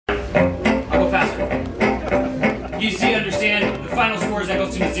scores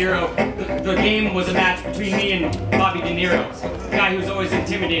Eggleston to 0. The game was a match between me and Bobby De Niro, the guy who's always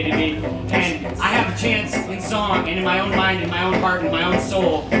intimidated me. And I have a chance in song and in my own mind, in my own heart, in my own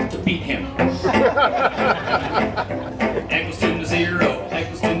soul to beat him. Eggleston to 0,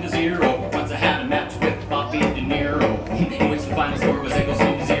 Eggleston to 0. Once I had a match with Bobby De Niro, in which the final score was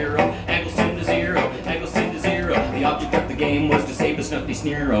Eggleston to 0, Eggleston to 0, Eggleston to 0. The object of the game was to save the snuffy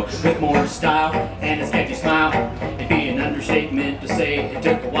Snero with more style and a sketchy smile. It'd be an understatement to say it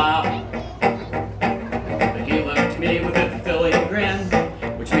took a while, but he looked at me with a fulfilling grin,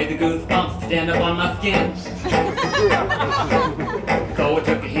 which made the goosebumps stand up on my skin. So I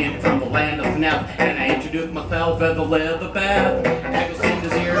took a hint from the land of FNAF, and I introduced myself as a leather bath. Eggleston to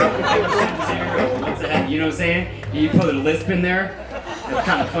 0, Eggleston to 0. Once I had, you know what I'm saying? You put a lisp in there. It's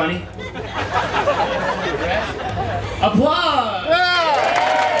kind of funny. Applause!